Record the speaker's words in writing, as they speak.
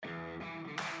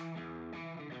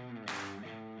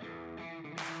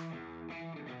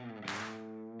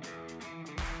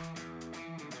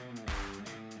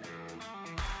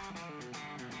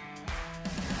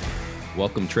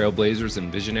Welcome, trailblazers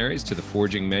and visionaries, to the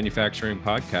Forging Manufacturing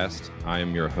Podcast. I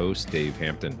am your host, Dave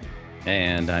Hampton.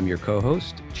 And I'm your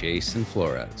co-host, Jason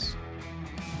Flores.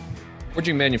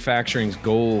 Forging Manufacturing's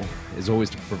goal is always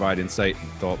to provide insight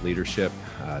and thought leadership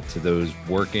to those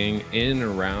working in,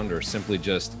 around, or simply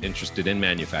just interested in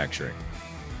manufacturing.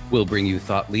 We'll bring you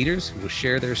thought leaders who will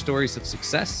share their stories of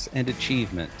success and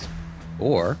achievement,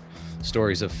 or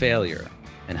stories of failure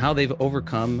and how they've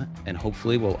overcome, and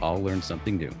hopefully we'll all learn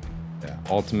something new.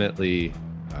 Ultimately,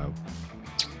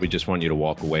 we just want you to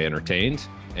walk away entertained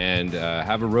and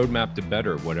have a roadmap to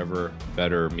better, whatever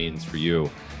better means for you.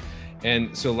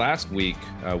 And so last week,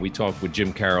 we talked with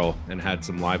Jim Carroll and had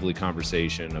some lively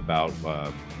conversation about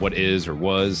what is or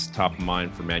was top of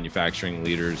mind for manufacturing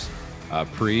leaders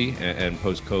pre and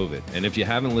post-COVID. And if you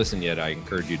haven't listened yet, I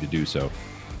encourage you to do so.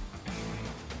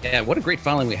 Yeah, what a great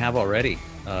following we have already.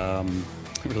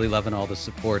 Really loving all the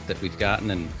support that we've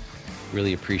gotten and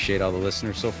really appreciate all the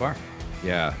listeners so far.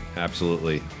 Yeah,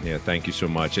 absolutely. Yeah, thank you so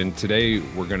much. And today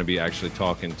we're going to be actually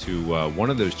talking to one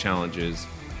of those challenges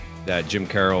that Jim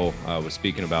Carroll was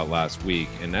speaking about last week,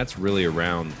 and that's really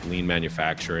around lean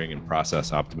manufacturing and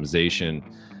process optimization.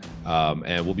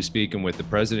 And we'll be speaking with the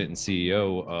president and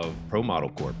CEO of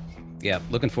ProModel Corp. Yeah,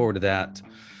 looking forward to that.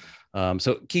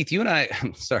 So Keith, you and I,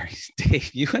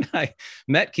 Dave, you and I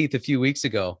met Keith a few weeks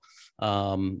ago.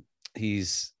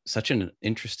 He's such an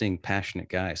interesting, passionate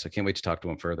guy. So I can't wait to talk to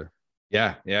him further.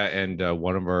 Yeah. And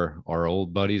one of our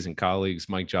old buddies and colleagues,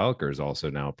 Mike Joliker, is also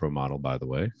now a ProModel, by the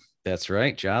way. That's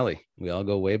right, Jolly. We all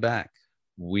go way back.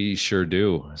 We sure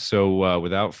do. So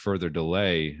without further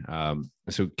delay,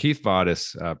 so Keith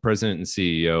Vattis, president and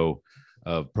CEO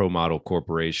of ProModel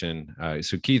Corporation.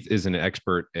 So Keith is an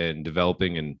expert in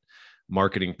developing and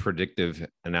marketing predictive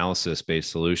analysis-based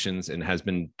solutions and has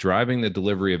been driving the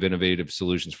delivery of innovative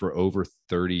solutions for over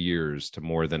 30 years to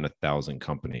more than 1,000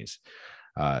 companies.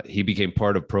 He became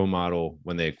part of ProModel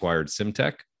when they acquired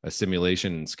Simtech, a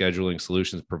simulation and scheduling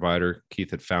solutions provider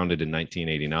Keith had founded in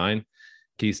 1989.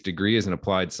 Keith's degree is in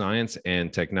applied science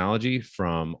and technology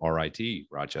from RIT,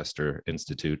 Rochester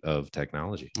Institute of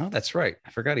Technology. Oh, that's right.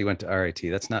 I forgot he went to RIT.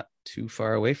 That's not too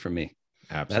far away from me.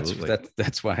 Absolutely.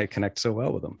 That's why I connect so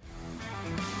well with him.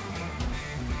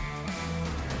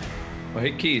 Well,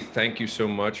 hey, Keith, thank you so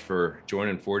much for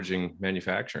joining Forging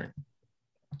Manufacturing.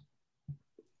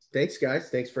 Thanks, guys.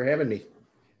 Thanks for having me.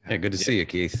 Yeah, good to see you,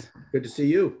 Keith. Good to see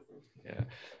you. Yeah.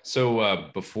 So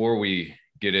before we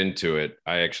get into it,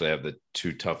 I actually have the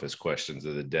two toughest questions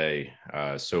of the day.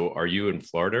 So are you in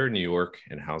Florida or New York,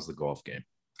 and how's the golf game?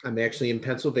 I'm actually in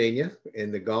Pennsylvania,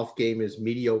 and the golf game is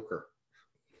mediocre.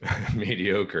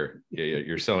 Mediocre. Yeah,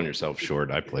 you're selling yourself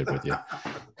short. I played with you.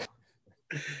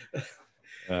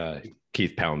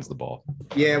 Keith pounds the ball.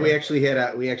 Yeah, we actually had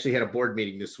a board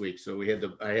meeting this week, so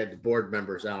I had the board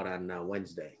members out on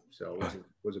Wednesday. So it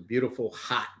was a beautiful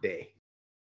hot day.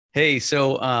 Hey,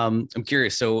 so I'm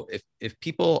curious. So if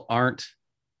people aren't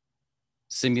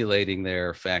simulating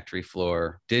their factory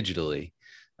floor digitally,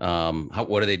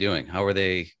 what are they doing? How are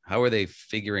they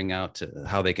figuring out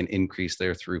how they can increase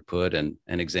their throughput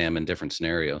and examine different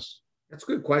scenarios? That's a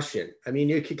good question. I mean,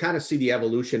 you can kind of see the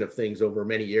evolution of things over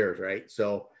many years, right?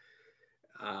 So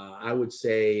I would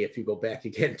say if you go back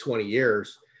again 20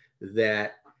 years,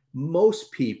 that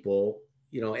most people,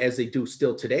 as they do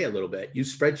still today a little bit,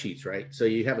 use spreadsheets, right? So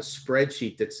you have a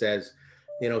spreadsheet that says,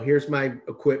 here's my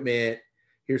equipment,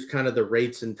 here's kind of the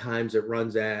rates and times it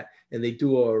runs at, and they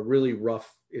do a really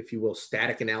rough, if you will,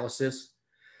 static analysis.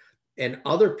 And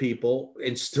other people,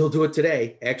 and still do it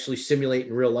today, actually simulate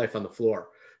in real life on the floor.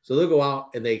 So they'll go out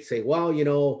and they say, well,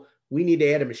 we need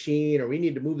to add a machine, or we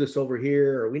need to move this over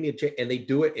here, or we need to change, and they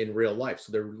do it in real life.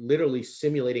 So they're literally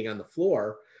simulating on the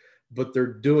floor, but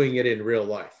they're doing it in real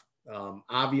life.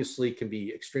 Obviously can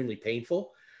be extremely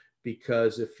painful,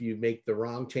 because if you make the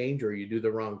wrong change or you do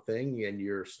the wrong thing, and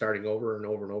you're starting over and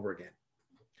over and over again.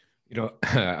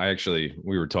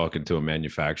 We were talking to a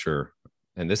manufacturer,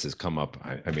 and this has come up,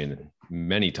 I mean,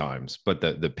 many times, but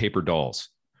the paper dolls.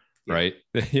 Yeah. Right.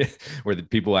 Where the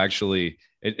people actually,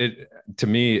 to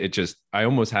me, I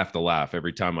almost have to laugh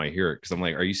every time I hear it, because I'm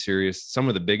like, are you serious? Some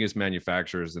of the biggest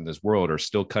manufacturers in this world are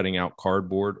still cutting out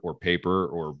cardboard or paper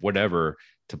or whatever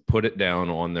to put it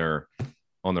down on their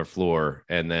floor.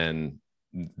 And then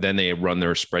they run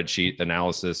their spreadsheet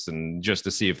analysis and just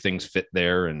to see if things fit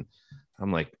there. And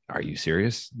I'm like, are you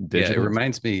serious? Digital? Yeah,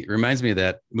 it reminds me of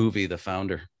that movie, The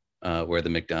Founder, where the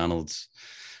McDonald's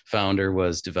founder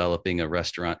was developing a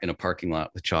restaurant in a parking lot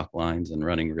with chalk lines and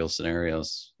running real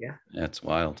scenarios. Yeah. That's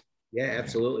wild. Yeah,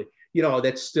 absolutely.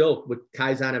 That's still with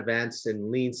Kaizen events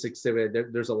and Lean Six Sigma,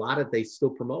 there's a lot of, they still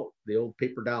promote the old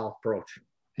paper doll approach.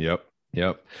 Yep.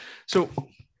 Yep. So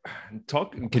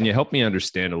can you help me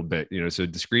understand a little bit, so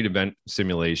discrete event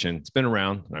simulation, it's been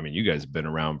around. I mean, you guys have been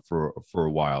around for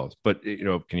a while, but,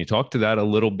 can you talk to that a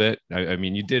little bit? I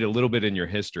mean, you did a little bit in your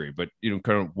history, but,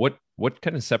 kind of what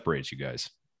kind of separates you guys?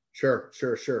 Sure.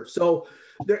 So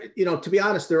there, to be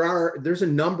honest, there's a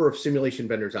number of simulation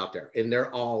vendors out there, and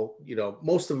they're all,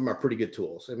 most of them are pretty good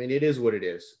tools. I mean, it is what it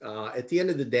is. At the end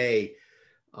of the day,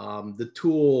 the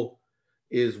tool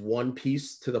is one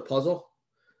piece to the puzzle.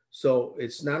 So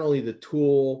it's not only the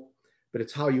tool, but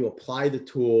it's how you apply the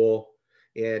tool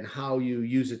and how you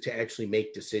use it to actually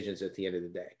make decisions at the end of the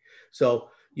day. So,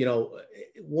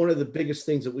 one of the biggest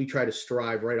things that we try to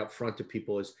strive right up front to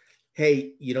people is,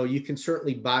 hey, you can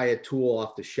certainly buy a tool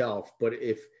off the shelf, but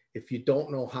if you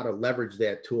don't know how to leverage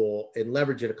that tool, and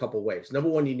leverage it a couple of ways. Number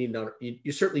one,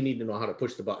 you certainly need to know how to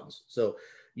push the buttons. So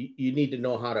you need to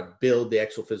know how to build the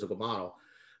actual physical model,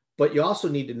 but you also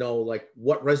need to know like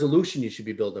what resolution you should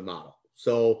be building a model.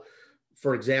 So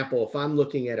for example, if I'm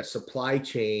looking at a supply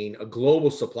chain, a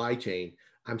global supply chain,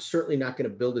 I'm certainly not going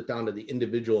to build it down to the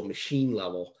individual machine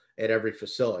level at every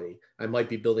facility. I might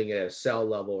be building it at a cell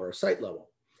level or a site level.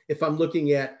 If I'm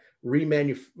looking at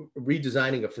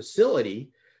redesigning a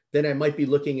facility, then I might be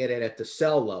looking at it at the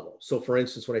cell level. So for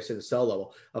instance, when I say the cell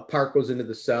level, a part goes into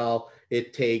the cell,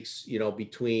 it takes,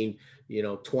 between,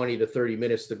 20 to 30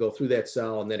 minutes to go through that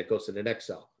cell, and then it goes to the next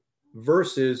cell.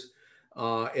 Versus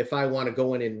if I want to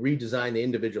go in and redesign the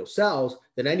individual cells,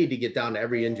 then I need to get down to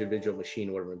every individual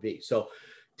machine, whatever it be. So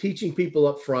teaching people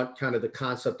up front kind of the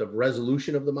concept of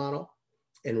resolution of the model,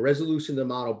 and resolution of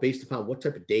the model based upon what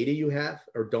type of data you have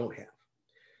or don't have.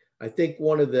 I think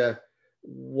one of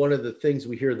the things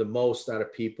we hear the most out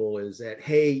of people is that,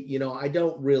 hey, I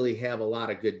don't really have a lot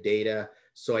of good data,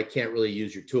 so I can't really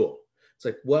use your tool. It's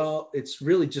like, well, it's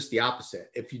really just the opposite.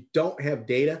 If you don't have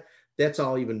data, that's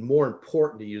all even more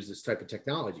important to use this type of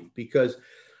technology, because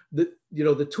the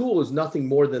tool is nothing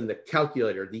more than the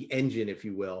calculator, the engine, if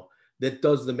you will, that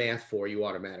does the math for you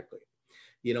automatically.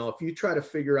 If you try to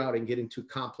figure out and get into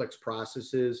complex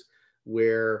processes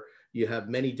where you have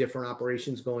many different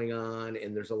operations going on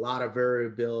and there's a lot of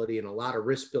variability and a lot of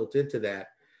risk built into that,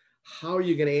 how are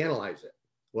you going to analyze it?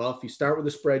 Well, if you start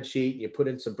with a spreadsheet and you put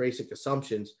in some basic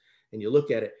assumptions and you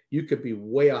look at it, you could be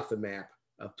way off the map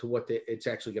up to what it's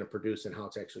actually going to produce and how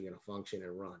it's actually going to function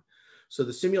and run. So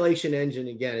the simulation engine,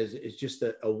 again, is just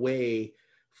a way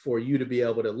for you to be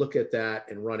able to look at that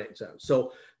and run it.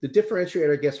 So the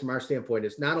differentiator, I guess, from our standpoint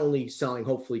is not only selling,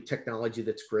 hopefully, technology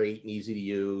that's great and easy to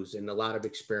use and a lot of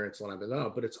experience,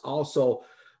 but it's also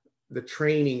the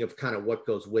training of kind of what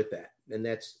goes with that. And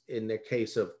that's in the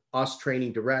case of us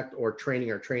training direct or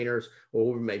training our trainers or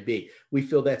whoever it may be. We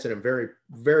feel that's a very,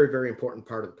 very, very important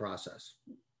part of the process.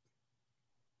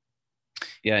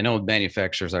 Yeah, I know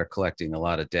manufacturers are collecting a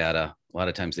lot of data. A lot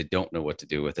of times they don't know what to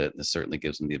do with it. And this certainly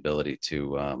gives them the ability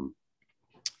to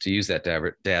use that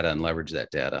data and leverage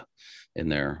that data in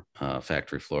their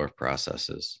factory floor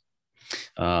processes.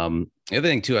 The other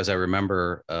thing too, as I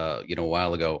remember, a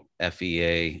while ago,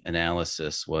 FEA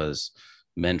analysis was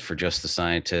meant for just the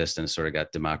scientists and sort of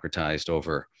got democratized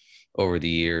over the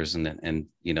years. And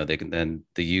they can then,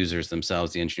 the users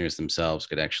themselves, the engineers themselves,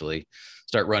 could actually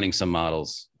start running some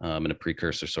models in a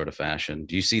precursor sort of fashion.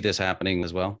 Do you see this happening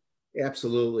as well?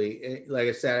 Absolutely. Like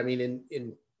I said, I mean,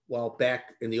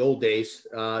 back in the old days,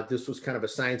 this was kind of a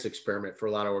science experiment for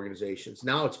a lot of organizations.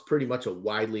 Now it's pretty much a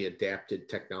widely adapted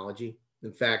technology.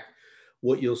 In fact,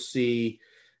 what you'll see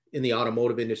in the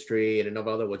automotive industry and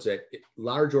another other ones, that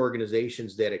large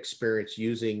organizations that experience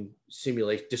using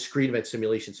discrete event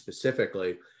simulation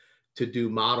specifically to do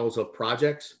models of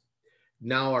projects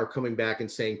now are coming back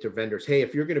and saying to vendors, hey,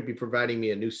 if you're going to be providing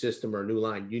me a new system or a new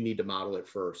line, you need to model it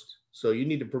first. So you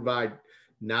need to provide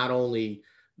not only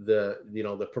the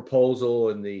proposal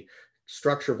and the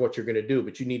structure of what you're going to do,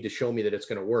 but you need to show me that it's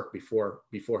going to work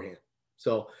beforehand.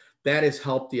 So that has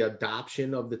helped the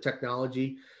adoption of the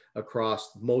technology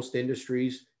across most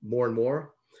industries more and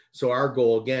more. So our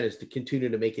goal, again, is to continue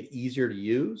to make it easier to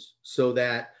use so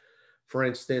that, for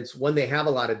instance, when they have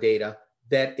a lot of data,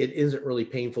 that it isn't really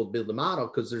painful to build the model,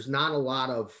 because there's not a lot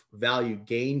of value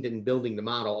gained in building the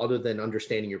model other than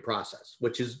understanding your process,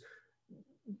 which is,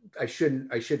 I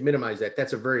should minimize that.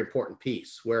 That's a very important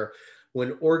piece, where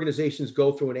when organizations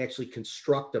go through and actually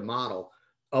construct a model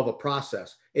of a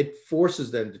process, it forces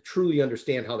them to truly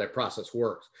understand how that process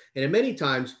works. And many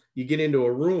times you get into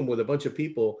a room with a bunch of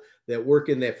people that work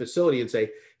in that facility and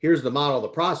say, here's the model of the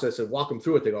process, and walk them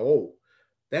through it. They go, oh,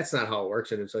 that's not how it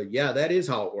works. And it's like, yeah, that is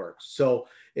how it works. So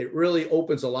it really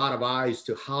opens a lot of eyes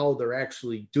to how they're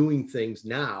actually doing things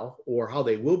now, or how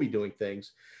they will be doing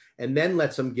things. and then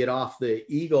lets them get off the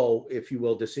ego, if you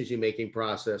will, decision-making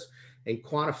process, and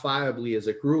quantifiably as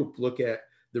a group look at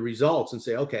the results and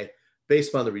say, okay,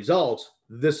 based on the results,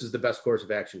 this is the best course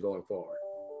of action going forward.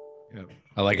 Yeah.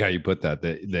 I like how you put that,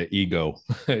 the ego.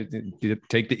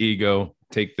 Take the ego,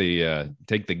 take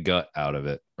the gut out of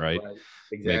it, right?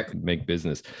 Exactly. Make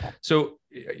business. So,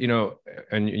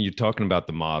 and you're talking about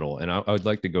the model, and I would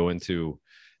like to go into,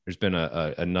 there's been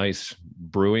a nice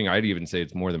brewing, I'd even say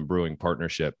it's more than brewing,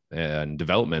 partnership and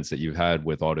developments that you've had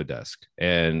with Autodesk.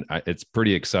 And it's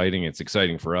pretty exciting. It's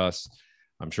exciting for us.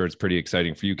 I'm sure it's pretty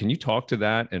exciting for you. Can you talk to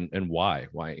that and why,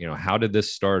 how did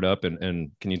this start up?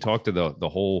 And can you talk to the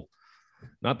whole,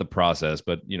 not the process,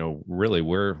 but, really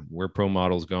where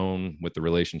ProModel's going with the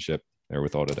relationship there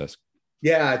with Autodesk?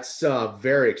 Yeah, it's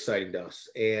very exciting to us.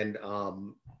 And,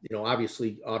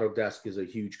 obviously Autodesk is a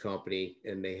huge company,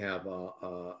 and they have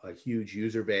a huge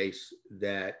user base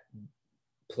that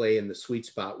play in the sweet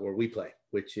spot where we play,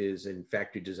 which is in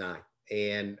factory design.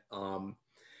 And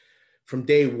from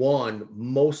day one,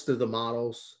 most of the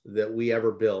models that we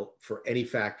ever built for any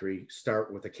factory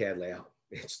start with a CAD layout.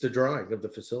 It's the drawing of the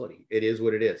facility. It is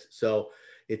what it is. So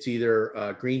it's either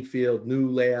a greenfield new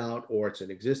layout or it's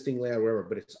an existing layout, whatever,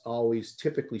 but it's always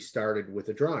typically started with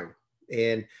a drawing.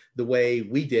 And the way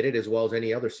we did it, as well as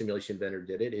any other simulation vendor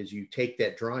did it, is you take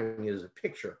that drawing as a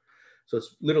picture. So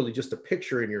it's literally just a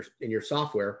picture in your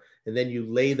software, and then you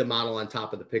lay the model on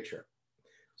top of the picture.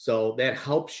 So that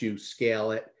helps you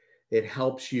scale it. It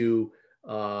helps you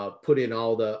put in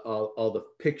all the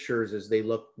pictures as they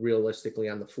look realistically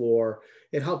on the floor.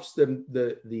 It helps them,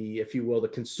 if you will, the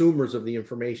consumers of the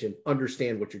information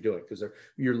understand what you're doing, because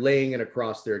you're laying it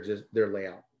across their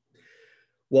layout.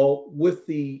 Well, with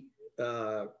the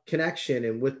connection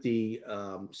and with the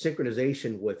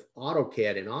synchronization with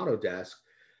AutoCAD and Autodesk,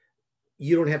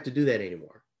 you don't have to do that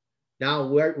anymore.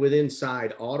 Now,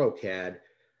 inside AutoCAD,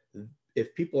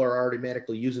 if people are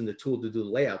automatically using the tool to do the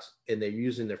layouts and they're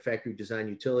using their factory design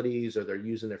utilities or they're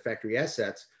using their factory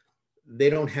assets, they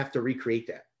don't have to recreate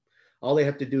that. All they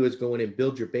have to do is go in and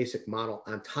build your basic model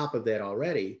on top of that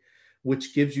already,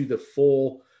 which gives you the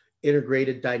full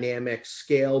integrated, dynamic,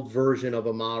 scaled version of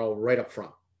a model right up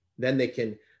front. Then they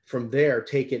can, from there,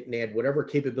 take it and add whatever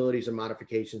capabilities or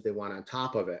modifications they want on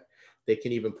top of it. They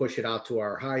can even push it out to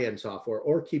our high-end software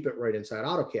or keep it right inside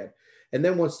AutoCAD. And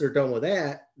then once they're done with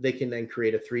that, they can then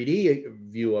create a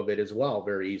 3D view of it as well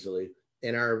very easily.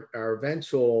 And our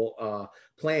eventual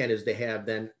plan is to have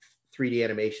then 3D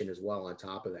animation as well on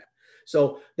top of that.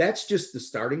 So that's just the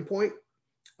starting point.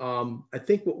 I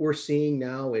think what we're seeing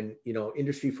now in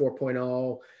Industry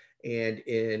 4.0 and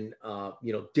in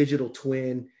digital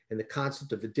twin and the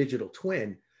concept of the digital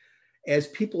twin, as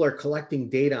people are collecting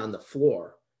data on the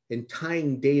floor and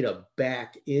tying data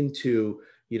back into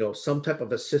some type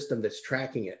of a system that's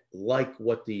tracking it, like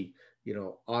what the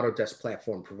Autodesk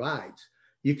platform provides,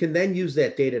 you can then use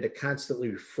that data to constantly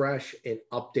refresh and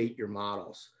update your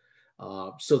models,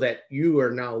 so that you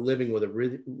are now living with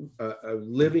a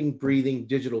living, breathing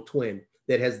digital twin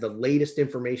that has the latest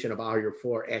information about how your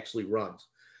floor actually runs.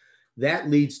 That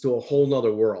leads to a whole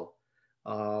nother world.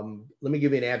 Let me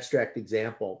give you an abstract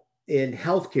example. In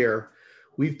healthcare,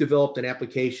 we've developed an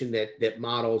application that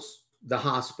models the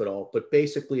hospital, but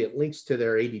basically it links to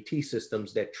their ADT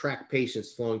systems that track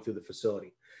patients flowing through the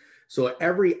facility. So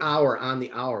every hour on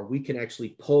the hour, we can actually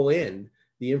pull in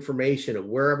the information of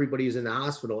where everybody is in the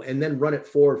hospital and then run it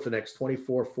forward for the next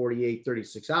 24, 48,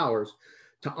 36 hours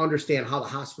to understand how the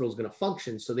hospital is going to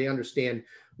function. So they understand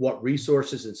what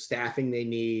resources and staffing they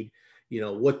need,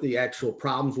 what the actual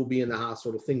problems will be in the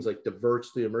hospital, things like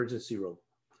diverts to the emergency room.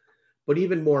 But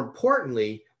even more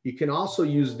importantly, you can also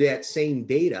use that same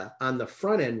data on the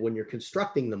front end when you're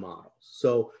constructing the models.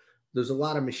 So there's a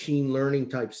lot of machine learning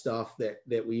type stuff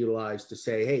that we utilize to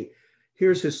say, hey,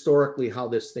 here's historically how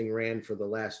this thing ran for the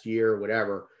last year or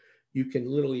whatever. You can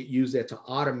literally use that to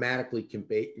automatically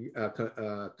complete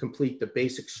the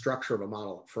basic structure of a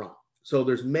model up front. So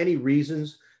there's many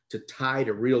reasons to tie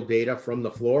to real data from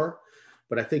the floor,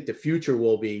 but I think the future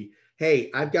will be, hey,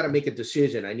 I've got to make a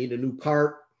decision. I need a new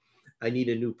part. I need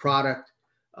a new product.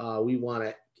 We want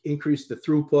to increase the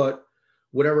throughput,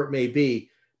 whatever it may be.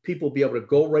 People will be able to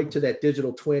go right to that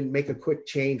digital twin, make a quick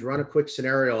change, run a quick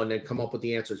scenario, and then come up with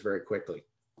the answers very quickly.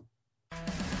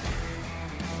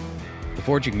 The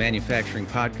Forging Manufacturing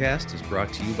Podcast is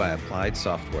brought to you by Applied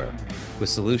Software. With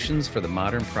solutions for the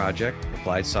modern project,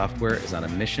 Applied Software is on a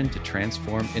mission to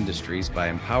transform industries by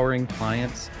empowering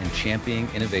clients and championing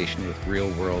innovation with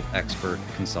real-world expert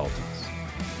consultants.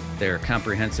 Their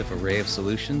comprehensive array of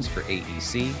solutions for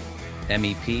AEC,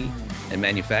 MEP, and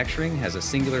manufacturing has a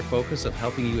singular focus of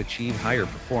helping you achieve higher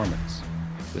performance.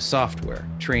 With software,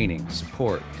 training,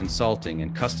 support, consulting,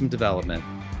 and custom development,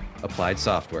 Applied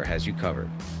Software has you covered.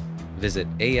 Visit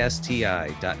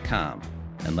ASTI.com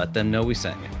and let them know we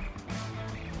sent you.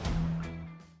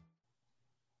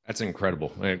 That's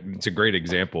incredible. It's a great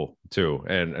example too,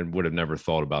 and would have never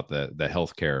thought about the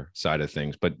healthcare side of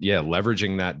things. But yeah,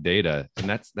 leveraging that data, and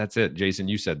that's it. Jason,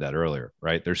 you said that earlier,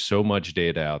 right? There's so much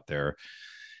data out there,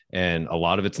 and a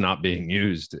lot of it's not being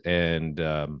used, and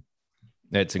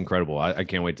it's incredible. I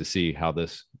can't wait to see how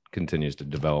this continues to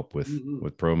develop with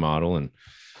ProModel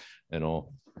and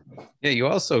all. Yeah, you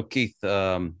also, Keith,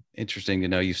 interesting to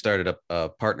know you started a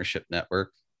partnership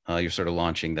network. You're sort of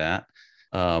launching that.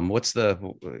 What's the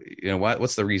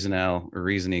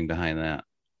reasoning behind that?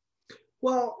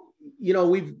 Well,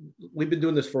 we've been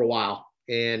doing this for a while,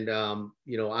 and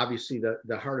obviously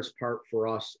the hardest part for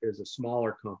us as a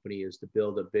smaller company is to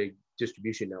build a big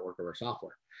distribution network of our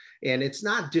software. And it's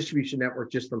not distribution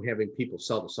network just from having people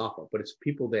sell the software, but it's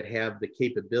people that have the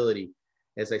capability,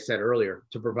 as I said earlier,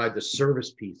 to provide the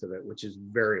service piece of it, which is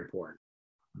very important.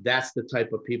 That's the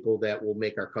type of people that will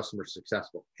make our customers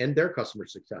successful and their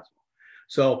customers successful.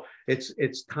 So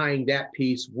it's tying that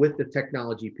piece with the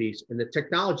technology piece. And the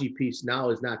technology piece now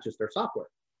is not just our software,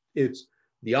 it's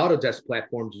the Autodesk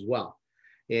platforms as well.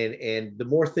 And the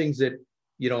more things that,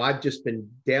 I've just been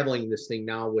dabbling in this thing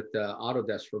now with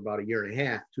Autodesk for about 1.5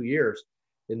 years, 2 years.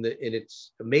 And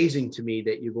it's amazing to me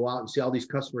that you go out and see all these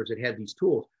customers that have these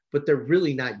tools, but they're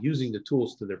really not using the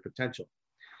tools to their potential.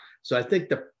 So I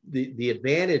think the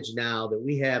advantage now that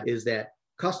we have is that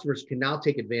customers can now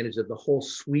take advantage of the whole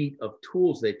suite of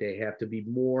tools that they have to be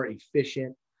more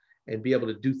efficient and be able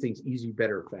to do things easy,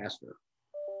 better, faster.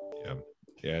 Yeah.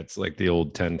 It's like the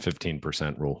old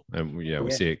 10-15% rule. And we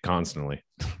see it constantly,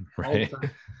 right?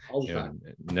 All the time.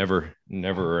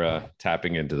 Never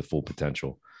tapping into the full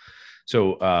potential.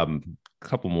 So a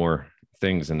couple more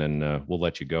things and then we'll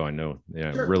let you go. I know, sure.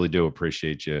 I really do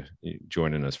appreciate you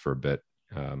joining us for a bit.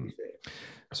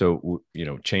 So,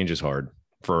 change is hard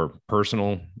for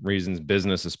personal reasons,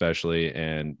 business especially,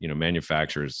 and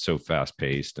manufacturers so fast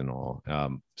paced and all.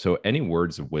 So any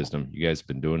words of wisdom? You guys have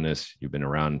been doing this, you've been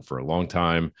around for a long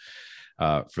time.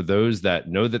 For those that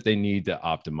know that they need to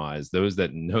optimize, those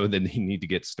that know that they need to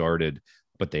get started,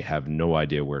 but they have no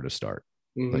idea where to start.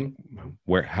 Like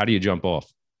how do you jump off?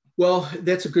 Well,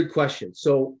 that's a good question.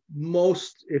 So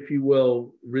most, if you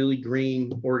will, really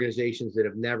green organizations that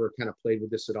have never kind of played with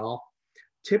this at all,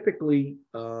 typically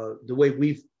the way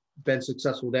we've been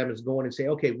successful with them is going and say,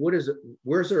 okay, where's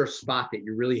there a spot that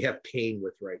you really have pain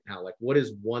with right now? Like what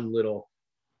is one little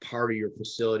part of your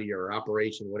facility or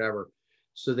operation, whatever,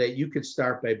 so that you could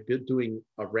start by doing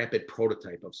a rapid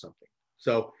prototype of something.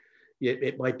 So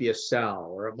it might be a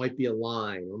cell, or it might be a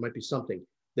line, or it might be something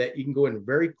that you can go in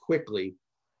very quickly.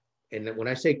 And when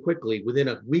I say quickly, within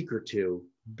a week or two,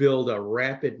 build a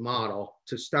rapid model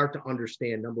to start to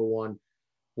understand, number one,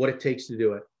 what it takes to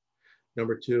do it.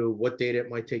 Number two, what data it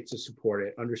might take to support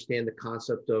it. Understand the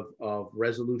concept of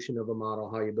resolution of a model,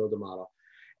 how you build a model,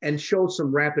 and show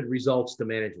some rapid results to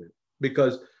management.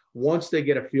 Because once they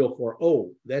get a feel for,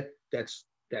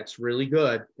 that's really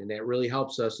good, and that really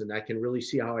helps us, and I can really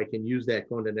see how I can use that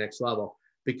going to the next level.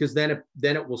 Because then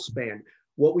it will span.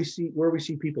 Where we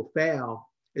see people fail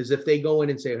is if they go in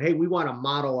and say, hey, we want to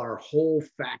model our whole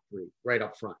factory right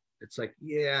up front. It's like,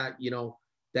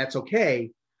 that's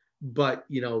okay, but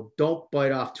don't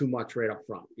bite off too much right up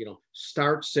front.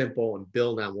 Start simple and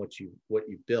build on what you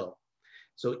built.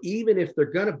 So even if they're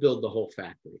going to build the whole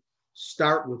factory,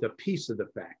 start with a piece of the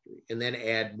factory and then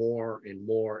add more and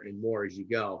more and more as you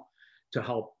go to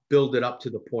help build it up to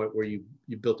the point where you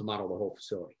built a model of the whole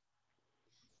facility.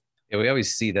 Yeah, we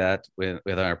always see that with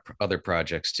our other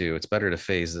projects too. It's better to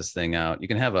phase this thing out. You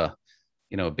can have a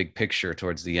big picture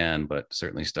towards the end, but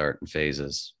certainly start in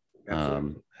phases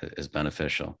is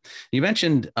beneficial. You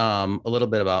mentioned a little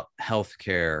bit about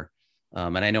healthcare.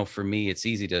 And I know for me, it's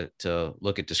easy to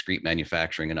look at discrete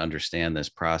manufacturing and understand this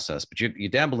process, but you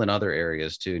dabble in other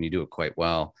areas too, and you do it quite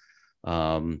well.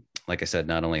 Like I said,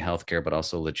 not only healthcare, but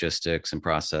also logistics and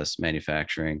process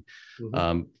manufacturing.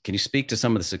 Can you speak to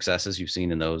some of the successes you've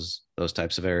seen in those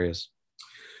types of areas?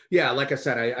 Yeah, like I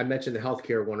said, I mentioned the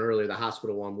healthcare one earlier, the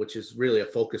hospital one, which is really a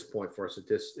focus point for us at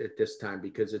this time,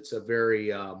 because it's a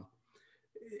very,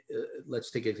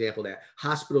 let's take an example of that.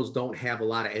 Hospitals don't have a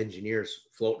lot of engineers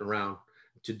floating around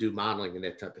to do modeling and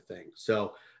that type of thing.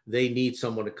 So they need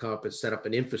someone to come up and set up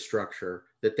an infrastructure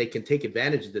that they can take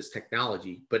advantage of this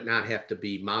technology, but not have to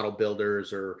be model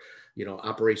builders or,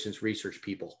 operations research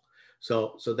people.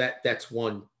 So that's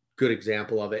one good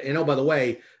example of it. And by the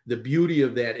way, the beauty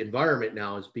of that environment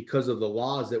now is because of the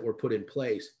laws that were put in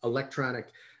place, electronic,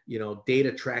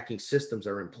 data tracking systems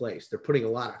are in place. They're putting a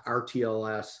lot of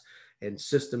RTLS and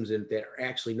systems in that are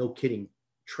actually, no kidding,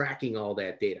 tracking all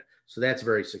that data. So that's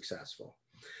very successful.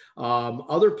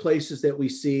 Other places that we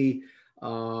see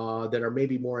that are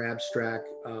maybe more abstract,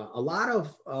 a lot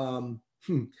of,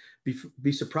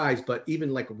 be surprised, but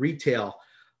even like retail,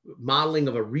 modeling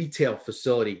of a retail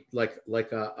facility, like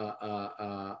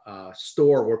a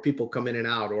store where people come in and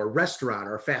out, or a restaurant,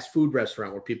 or a fast food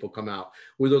restaurant where people come out,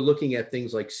 where they're looking at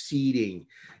things like seating,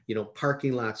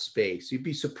 parking lot space. You'd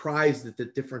be surprised at the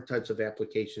different types of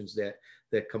applications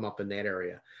that come up in that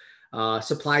area.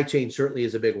 Supply chain certainly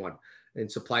is a big one,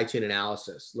 and supply chain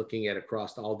analysis, looking at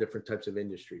across all different types of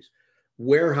industries.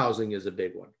 Warehousing is a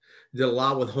big one. Did a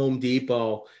lot with Home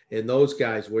Depot and those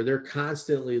guys, where they're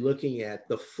constantly looking at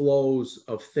the flows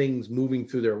of things moving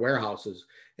through their warehouses.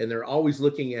 And they're always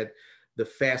looking at the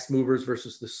fast movers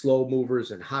versus the slow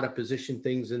movers, and how to position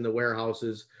things in the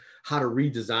warehouses, how to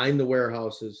redesign the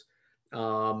warehouses.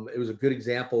 It was a good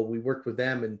example. We worked with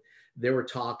them, and they were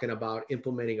talking about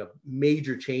implementing a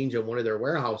major change on one of their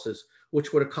warehouses,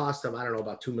 which would have cost them, I don't know,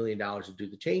 about $2 million to do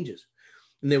the changes.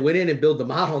 And they went in and built the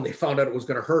model, and they found out it was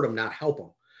going to hurt them, not help them.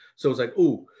 So it was like,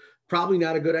 ooh, probably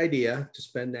not a good idea to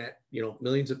spend that,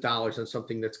 millions of dollars on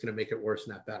something that's going to make it worse,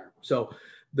 not better. So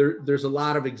there's a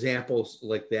lot of examples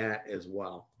like that as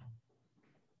well.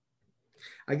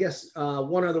 I guess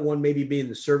one other one maybe being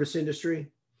the service industry,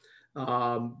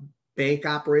 bank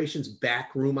operations,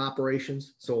 backroom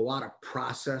operations. So a lot of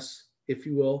process, if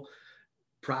you will,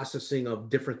 processing of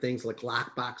different things like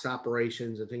lockbox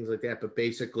operations and things like that. But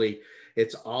basically,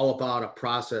 it's all about a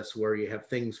process where you have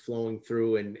things flowing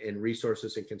through, and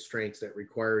resources and constraints that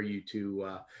require you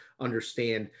to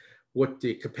understand what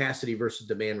the capacity versus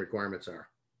demand requirements are.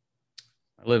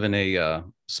 I live in a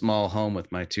small home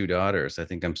with my 2 daughters. I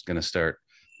think I'm going to start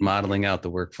modeling out the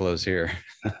workflows here.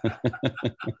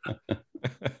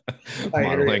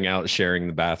 Modeling out, sharing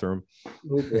the bathroom.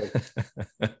 Oh, boy.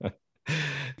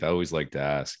 I always like to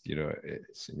ask, you've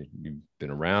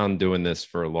been around doing this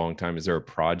for a long time. Is there a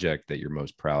project that you're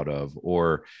most proud of,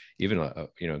 or even a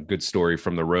good story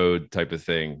from the road type of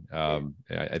thing?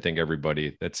 I think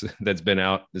everybody that's been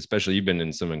out, especially you've been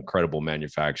in some incredible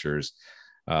manufacturers.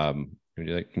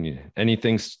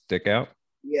 Anything stick out?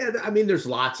 Yeah, I mean, there's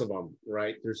lots of them,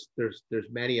 right? There's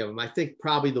many of them. I think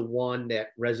probably the one that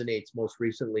resonates most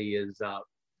recently is,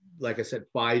 like I said,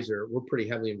 Pfizer. We're pretty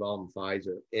heavily involved in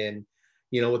Pfizer, and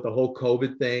with the whole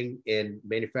COVID thing and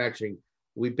manufacturing,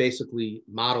 we basically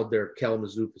modeled their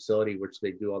Kalamazoo facility, which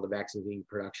they do all the vaccine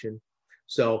production.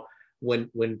 So when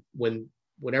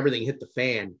everything hit the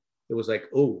fan, it was like,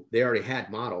 oh, they already had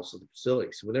models of the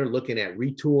facility. So when they're looking at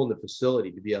retooling the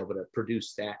facility to be able to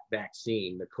produce that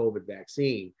vaccine, the COVID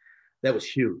vaccine, that was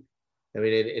huge. I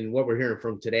mean, and what we're hearing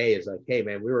from today is like, hey,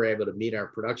 man, we were able to meet our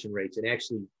production rates and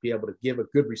actually be able to give a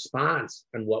good response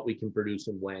on what we can produce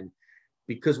and when,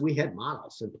 because we had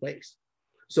models in place.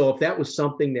 So if that was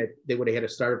something that they would have had to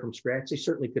start from scratch, they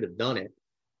certainly could have done it,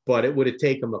 but it would have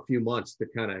taken them a few months to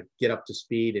kind of get up to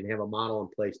speed and have a model in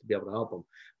place to be able to help them.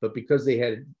 But because they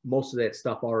had most of that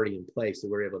stuff already in place, they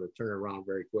were able to turn it around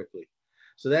very quickly.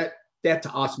 So that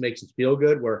to us makes us feel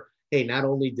good, where, hey, not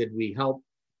only did we help,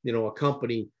 a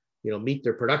company, meet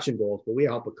their production goals, but we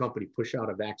help a company push out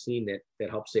a vaccine that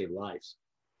helps save lives.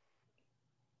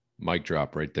 Mic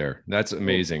drop right there. That's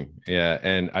amazing. Yeah.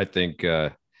 And I think,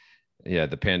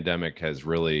 the pandemic has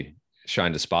really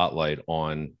shined a spotlight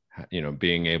on,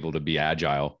 being able to be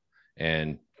agile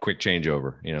and quick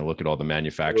changeover. Look at all the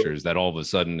manufacturers that all of a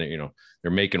sudden,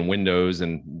 they're making windows,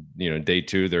 and, day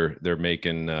 2, they're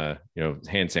making, hand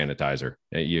sanitizer.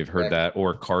 You've heard that,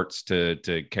 or carts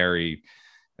to carry,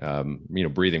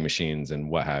 breathing machines and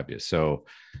what have you. So,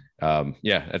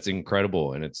 that's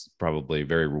incredible. And it's probably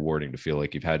very rewarding to feel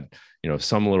like you've had,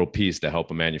 some little piece to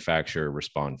help a manufacturer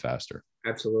respond faster.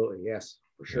 Absolutely. Yes,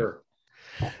 for sure.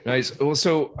 Nice. Well,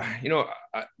 so,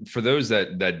 for those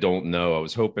that don't know, I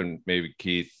was hoping maybe,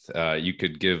 Keith, you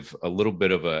could give a little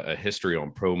bit of a history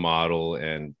on ProModel,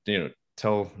 and,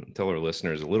 tell our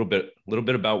listeners a little bit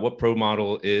about what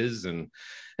ProModel is and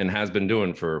has been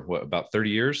doing for about 30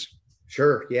 years?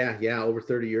 Sure. Yeah. Over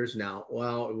 30 years now.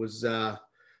 Well, it was,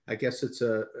 I guess it's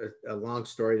a long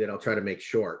story that I'll try to make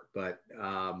short, but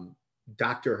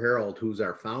Dr. Harold, who's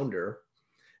our founder,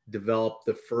 developed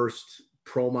the first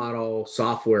ProModel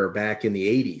software back in the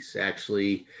 80s,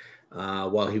 actually,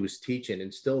 while he was teaching,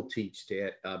 and still teaches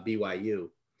at BYU.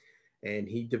 And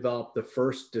he developed the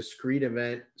first discrete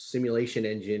event simulation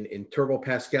engine in Turbo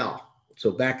Pascal.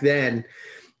 So back then,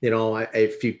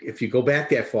 if you go back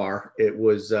that far, it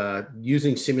was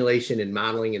using simulation and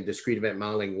modeling, and discrete event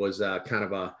modeling was kind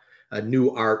of a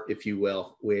new art, if you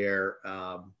will, where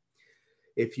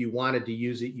if you wanted to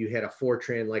use it, you had a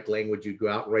Fortran like language, you'd go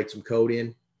out and write some code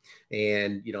in.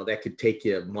 And, that could take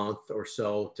you a month or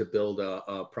so to build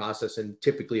a process. And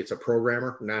typically it's a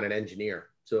programmer, not an engineer.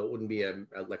 So it wouldn't be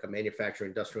like a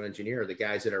manufacturing industrial engineer, the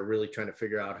guys that are really trying to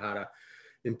figure out how to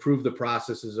improve the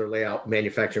processes or lay out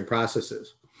manufacturing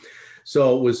processes.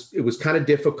 So it was kind of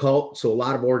difficult. So a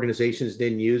lot of organizations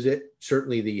didn't use it.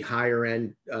 Certainly the higher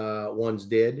end ones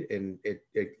did. And it,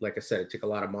 like I said, it took a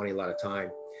lot of money, a lot of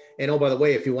time. And oh, by the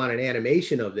way, if you want an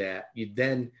animation of that, you'd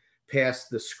then pass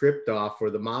the script off or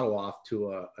the model off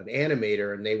to an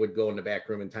animator, and they would go in the back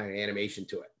room and tie an animation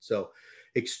to it. So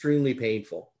extremely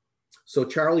painful. So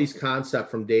Charlie's concept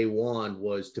from day one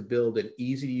was to build an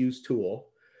easy to use tool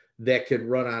that could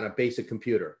run on a basic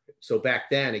computer. So back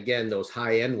then, again, those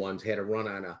high-end ones had to run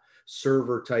on a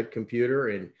server type computer,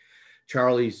 and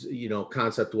Charlie's,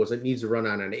 concept was it needs to run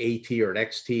on an AT or an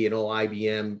XT, an old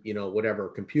IBM, whatever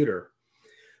computer.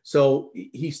 So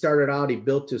he started out, he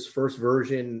built his first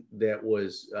version that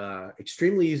was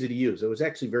extremely easy to use. It was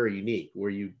actually very unique,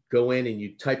 where you go in and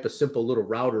you type a simple little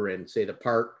router in, say the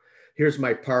part, here's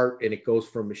my part, and it goes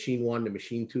from machine 1 to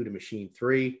machine 2 to machine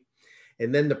 3.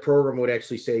 And then the program would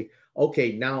actually say,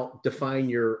 okay, now define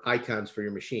your icons for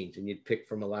your machines. And you'd pick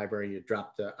from a library and you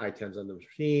drop the icons on the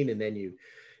machine, and then you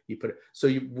put it. So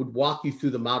you would walk you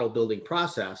through the model building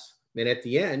process. And at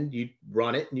the end, you'd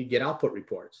run it and you'd get output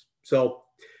reports. So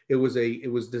it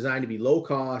was designed to be low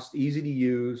cost, easy to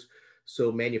use,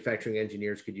 so manufacturing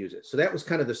engineers could use it. So that was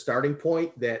kind of the starting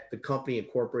point that the company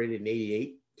incorporated in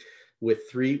 '88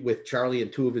 with Charlie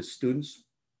and 2 of his students.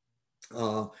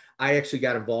 I actually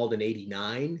got involved in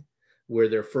 '89, where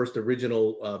their first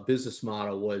original business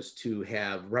model was to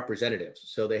have representatives.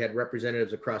 So they had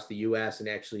representatives across the US and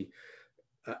actually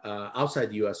outside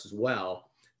the US as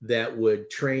well, that would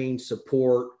train,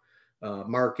 support,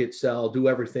 market, sell, do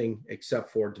everything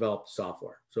except for develop the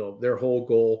software. So their whole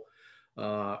goal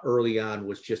early on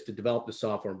was just to develop the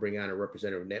software and bring on a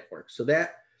representative network. So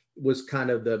that was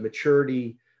kind of the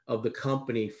maturity of the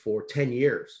company for 10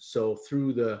 years. So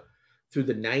through the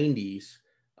 90s,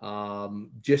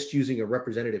 just using a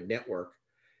representative network.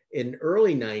 In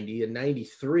early 90 and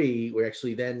 93, we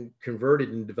actually then converted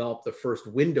and developed the first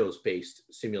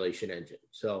Windows-based simulation engine.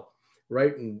 So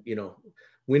right in,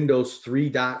 Windows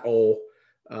 3.0,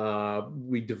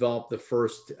 we developed the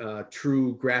first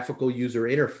true graphical user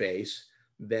interface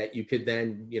that you could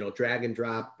then, drag and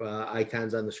drop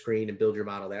icons on the screen and build your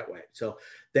model that way. So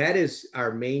that is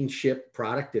our main ship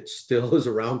product. It still is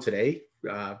around today,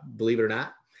 believe it or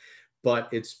not, but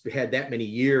it's had that many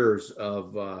years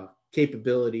of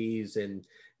capabilities and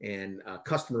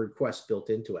customer requests built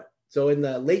into it. So in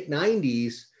the late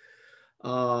 90s,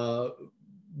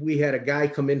 we had a guy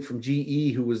come in from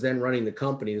GE who was then running the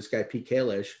company, this guy, Pete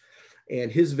Kalish,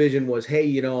 and his vision was,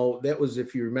 hey, that was,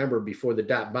 if you remember, before the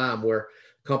 .bomb, where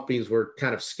companies were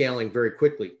kind of scaling very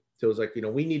quickly. So it was like,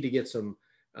 we need to get some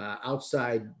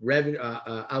outside revenue,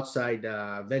 outside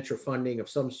venture funding of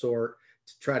some sort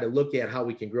to try to look at how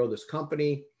we can grow this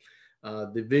company.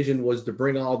 The vision was to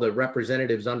bring all the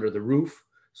representatives under the roof.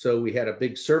 So we had a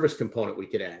big service component we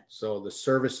could add. So the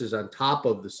services on top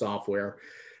of the software,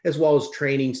 as well as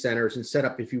training centers and set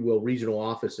up, if you will, regional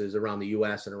offices around the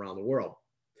US and around the world.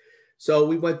 So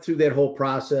we went through that whole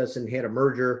process and had a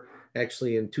merger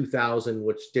actually in 2000,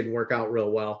 which didn't work out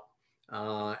real well,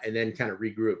 and then kind of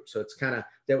regrouped. So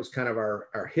that was kind of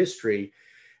our history.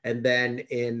 And then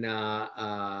in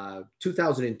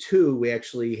 2002, we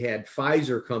actually had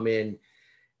Pfizer come in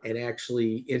and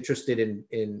actually interested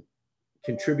in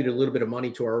contributed a little bit of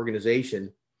money to our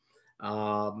organization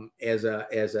as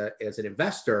an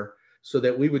investor, so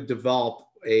that we would develop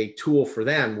a tool for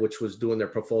them, which was doing their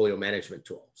portfolio management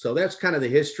tool. So that's kind of the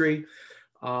history.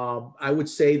 I would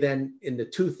say then in the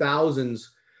 2000s,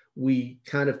 we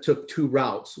kind of took 2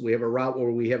 routes. We have a route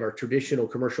where we have our traditional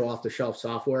commercial off-the-shelf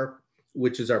software,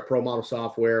 which is our ProModel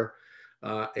software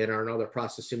and our another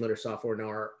process simulator software and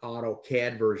our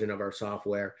AutoCAD version of our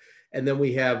software. And then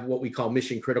we have what we call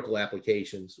mission critical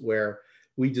applications, where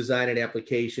we design an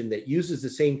application that uses the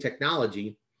same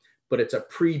technology, but it's a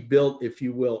pre-built, if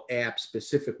you will, app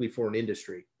specifically for an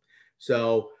industry.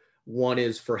 So one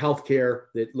is for healthcare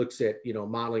that looks at,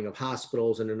 modeling of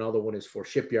hospitals, and another one is for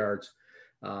shipyards.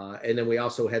 And then we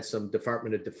also had some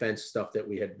Department of Defense stuff that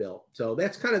we had built. So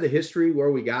that's kind of the history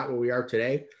where we are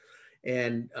today.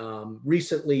 And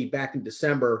recently, back in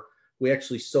December, we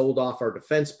actually sold off our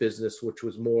defense business, which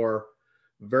was more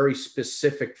very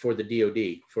specific for the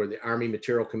DoD, for the Army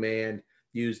Material Command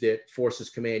used it, Forces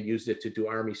Command used it to do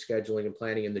Army scheduling and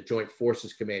planning, and the Joint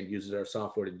Forces Command uses our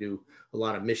software to do a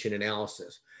lot of mission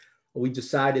analysis. we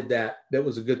decided that that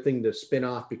was a good thing to spin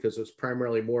off because it was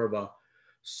primarily more of a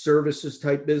services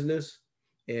type business.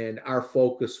 And our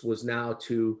focus was now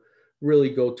to really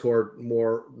go toward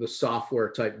more the software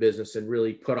type business and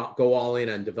really go all in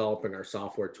on developing our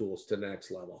software tools to the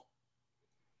next level.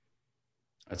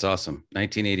 That's awesome.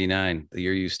 1989, the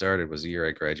year you started, was the year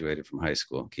I graduated from high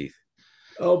school, Keith.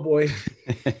 Oh boy.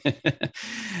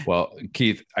 Well,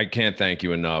 Keith, I can't thank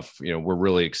you enough. We're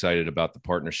really excited about the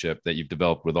partnership that you've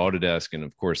developed with Autodesk and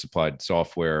of course Applied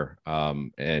Software.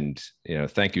 And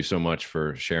thank you so much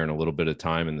for sharing a little bit of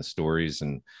time and the stories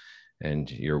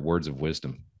and your words of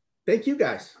wisdom. Thank you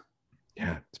guys.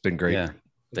 Yeah, it's been great. Yeah.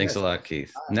 Thanks a lot,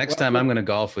 Keith. Next time I'm going to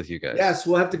golf with you guys. Yes,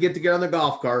 we'll have to get together on the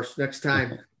golf course next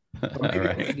time. All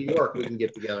right. In New York, we can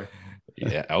get together.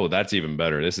 Yeah. Oh, that's even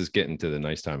better. This is getting to the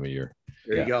nice time of year.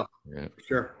 There you go. Yeah.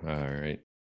 Sure. All right.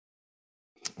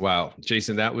 Wow.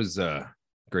 Jason, that was a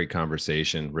great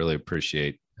conversation. Really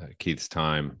appreciate Keith's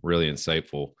time. Really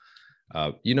insightful.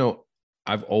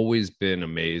 I've always been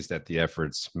amazed at the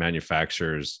efforts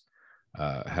manufacturers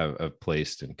have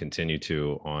placed and continue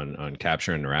to on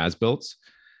capturing their as-builts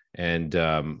and,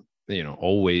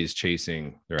 always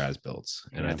chasing their as-builts.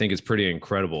 And I think it's pretty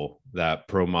incredible that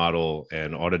ProModel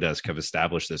and Autodesk have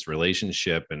established this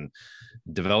relationship and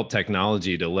developed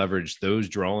technology to leverage those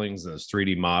drawings, those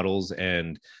 3D models,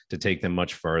 and to take them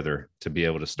much further to be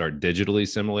able to start digitally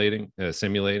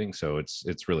simulating. So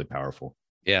it's really powerful.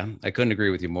 Yeah, I couldn't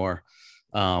agree with you more.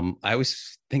 I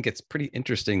always think it's pretty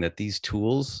interesting that these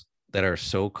tools that are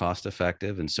so cost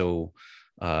effective and so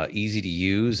easy to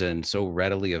use and so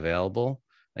readily available,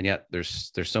 and yet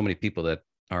there's so many people that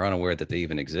are unaware that they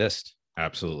even exist.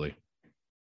 Absolutely.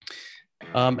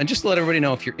 And just to let everybody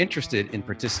know, if you're interested in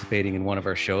participating in one of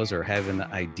our shows or have an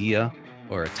idea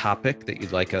or a topic that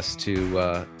you'd like us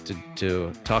to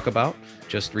talk about,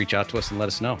 just reach out to us and let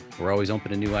us know. We're always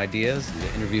open to new ideas and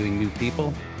to interviewing new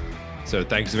people. So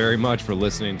thanks very much for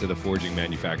listening to the Forging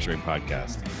Manufacturing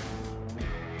Podcast.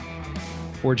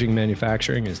 Forging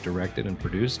Manufacturing is directed and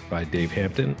produced by Dave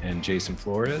Hampton and Jason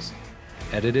Flores,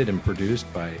 edited and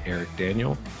produced by Eric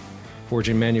Daniel.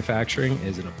 Forging Manufacturing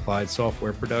is an Applied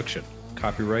Software production.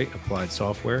 Copyright Applied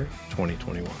Software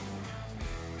 2021.